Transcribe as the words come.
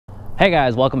Hey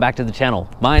guys, welcome back to the channel.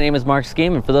 My name is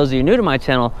Skeem, and for those of you new to my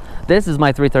channel, this is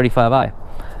my 335i.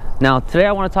 Now today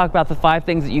I want to talk about the 5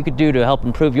 things that you could do to help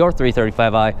improve your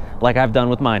 335i like I've done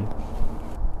with mine.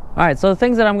 Alright, so the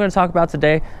things that I'm going to talk about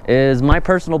today is my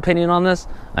personal opinion on this.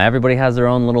 Everybody has their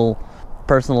own little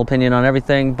personal opinion on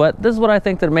everything, but this is what I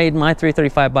think that made my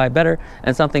 335i better,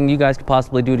 and something you guys could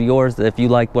possibly do to yours if you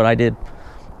like what I did.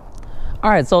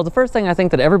 Alright, so the first thing I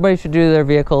think that everybody should do to their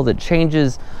vehicle that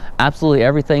changes absolutely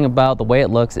everything about the way it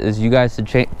looks is you guys should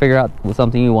figure out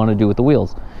something you want to do with the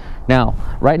wheels. Now,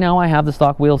 right now I have the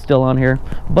stock wheels still on here,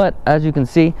 but as you can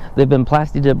see, they've been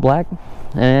plasti dipped black,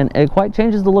 and it quite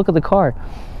changes the look of the car.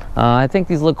 I think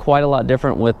these look quite a lot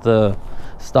different with the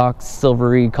stock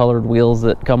silvery colored wheels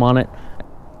that come on it.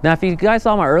 Now, if you guys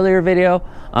saw my earlier video,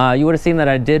 you would have seen that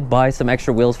I did buy some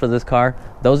extra wheels for this car.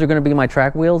 Those are going to be my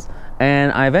track wheels,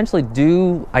 and I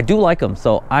do like them,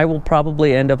 so I will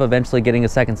probably end up eventually getting a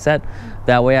second set.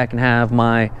 That way I can have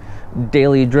my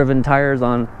daily driven tires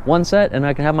on one set, and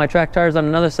I can have my track tires on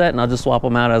another set, and I'll just swap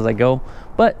them out as I go.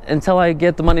 But until I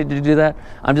get the money to do that,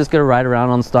 I'm just going to ride around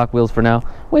on stock wheels for now,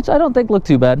 which I don't think look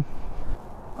too bad.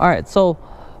 Alright, so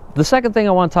the second thing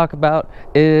I want to talk about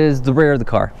is the rear of the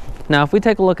car. Now, if we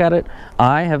take a look at it,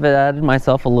 I have added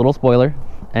myself a little spoiler,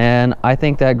 and I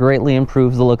think that greatly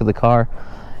improves the look of the car.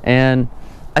 And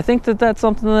I think that that's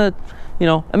something that, you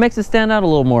know, it makes it stand out a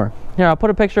little more. Here, I'll put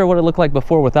a picture of what it looked like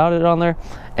before without it on there,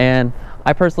 and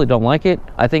I personally don't like it.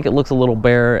 I think it looks a little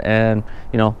bare, and,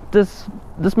 you know, this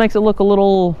makes it look a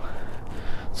little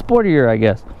sportier, I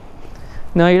guess.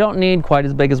 Now, you don't need quite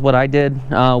as big as what I did,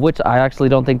 which I actually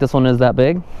don't think this one is that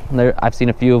big. I've seen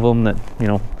a few of them that, you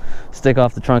know, stick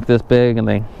off the trunk this big, and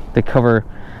they cover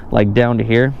like down to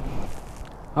here.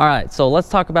 Alright, so let's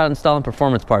talk about installing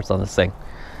performance parts on this thing.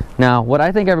 Now, what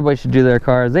I think everybody should do to their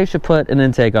car is they should put an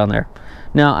intake on there.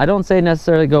 Now, I don't say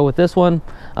necessarily go with this one.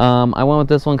 I went with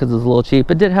this one because it's a little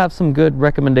cheap. It did have some good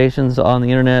recommendations on the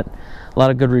internet, a lot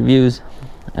of good reviews,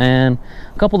 and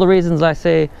a couple of the reasons I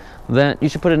say that you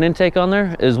should put an intake on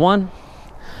there is, one,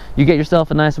 you get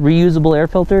yourself a nice reusable air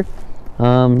filter.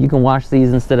 You can wash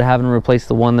these instead of having to replace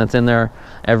the one that's in there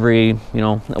every, you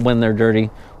know, when they're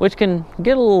dirty, which can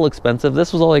get a little expensive.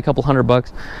 This was only a couple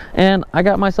 $100, and I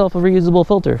got myself a reusable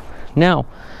filter. Now,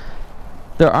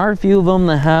 there are a few of them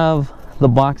that have the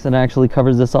box that actually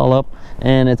covers this all up,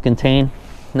 and it's contained.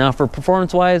 Now, for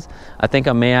performance wise, I think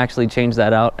I may actually change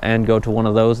that out and go to one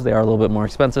of those. They are a little bit more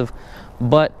expensive,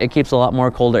 but it keeps a lot more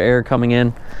colder air coming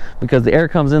in, because the air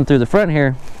comes in through the front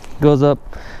here, goes up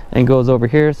and goes over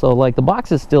here. So like the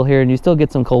box is still here and you still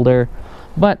get some cold air,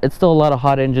 but it's still a lot of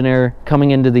hot engine air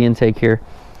coming into the intake here,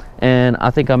 and I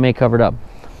think I may cover it up.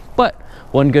 But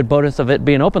one good bonus of it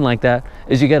being open like that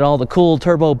is you get all the cool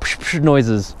turbo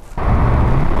noises.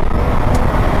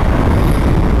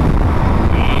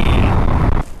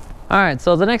 Alright,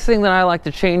 so the next thing that I like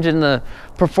to change in the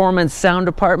performance sound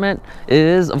department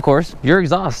is, of course, your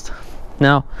exhaust.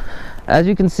 Now, as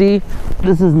you can see,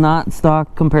 this is not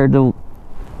stock compared to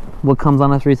what comes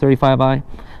on a 335i.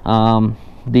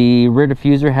 The rear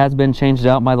diffuser has been changed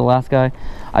out by the last guy.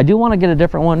 I do want to get a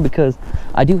different one because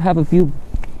I do have a few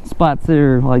spots that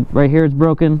are, like right here is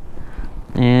broken,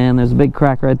 and there's a big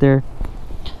crack right there.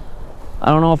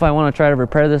 I don't know if I want to try to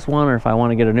repair this one or if I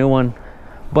want to get a new one,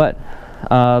 but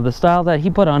the style that he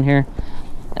put on here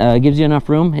gives you enough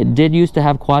room. It did used to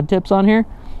have quad tips on here,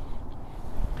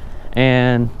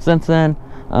 and since then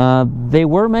they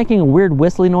were making a weird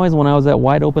whistling noise when I was at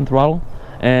wide open throttle,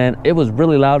 and it was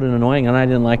really loud and annoying, and I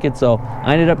didn't like it, so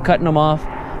I ended up cutting them off,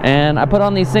 and I put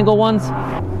on these single ones.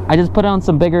 I just put on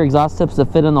some bigger exhaust tips to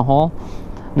fit in the hole.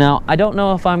 Now, I don't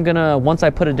know if I'm gonna, once I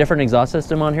put a different exhaust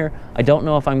system on here, I don't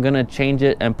know if I'm gonna change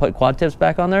it and put quad tips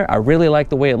back on there. I really like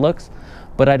the way it looks,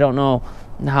 but I don't know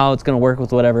how it's going to work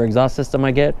with whatever exhaust system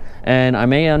I get, and I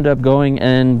may end up going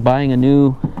and buying a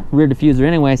new rear diffuser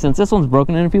anyway, since this one's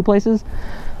broken in a few places.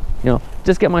 You know,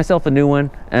 just get myself a new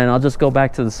one, and I'll just go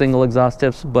back to the single exhaust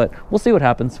tips, but we'll see what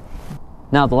happens.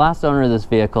 Now, the last owner of this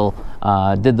vehicle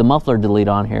did the muffler delete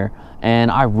on here, and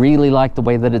I really like the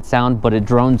way that it sounds, but it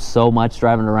drones so much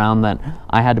driving around that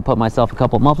I had to put myself a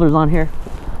couple mufflers on here.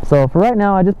 So for right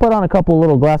now, I just put on a couple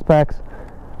little glass packs,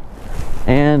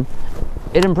 and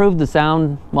it improved the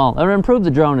sound. Well, it improved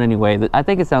the drone anyway. I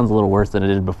think it sounds a little worse than it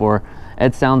did before.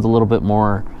 It sounds a little bit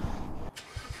more...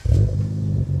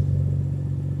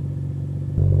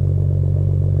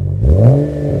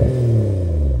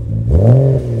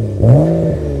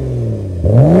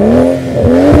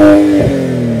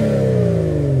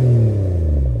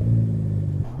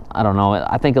 I don't know.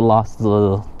 I think it lost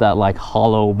that like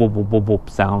hollow whoop, whoop, whoop, whoop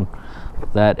sound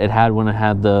that it had when it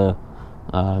had the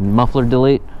muffler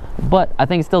delete. but I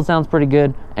think it still sounds pretty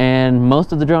good. And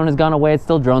most of the drone has gone away. It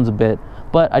still drones a bit,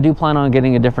 but I do plan on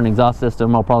getting a different exhaust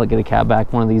system. I'll probably get a cat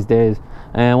back one of these days,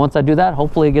 and once I do that,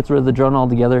 hopefully it gets rid of the drone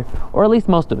altogether, or at least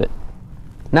most of it.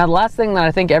 Now the last thing that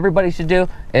I think everybody should do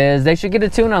is they should get a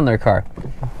tune on their car.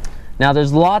 Now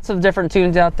there's lots of different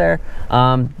tunes out there.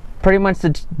 Pretty much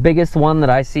the biggest one that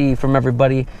I see from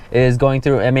everybody is going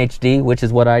through MHD, which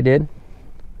is what I did.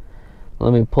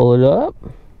 Let me pull it up.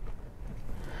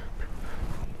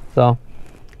 So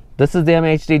this is the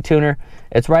MHD tuner.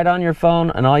 It's right on your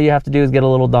phone, and all you have to do is get a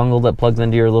little dongle that plugs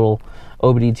into your little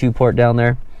OBD2 port down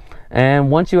there. And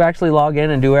once you actually log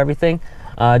in and do everything,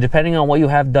 depending on what you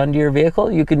have done to your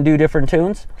vehicle, you can do different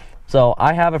tunes. So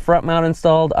I have a front mount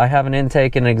installed, I have an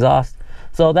intake and exhaust,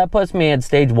 so that puts me at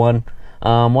stage 1.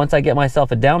 Once I get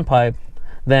myself a downpipe,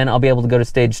 then I'll be able to go to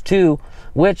stage 2,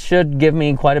 which should give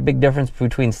me quite a big difference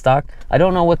between stock. I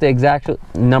don't know what the exact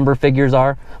number figures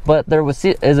are, but there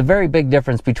is a very big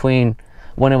difference between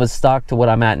when it was stock to what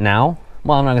I'm at now.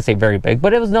 Well, I'm not gonna say very big,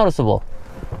 but it was noticeable.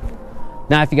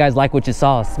 Now, if you guys like what you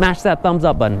saw, smash that thumbs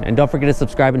up button, and don't forget to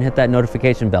subscribe and hit that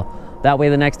notification bell. That way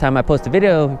the next time I post a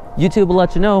video, YouTube will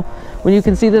let you know when you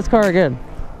can see this car again.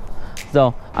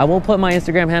 So I will put my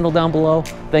Instagram handle down below.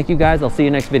 Thank you guys, I'll see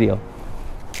you next video.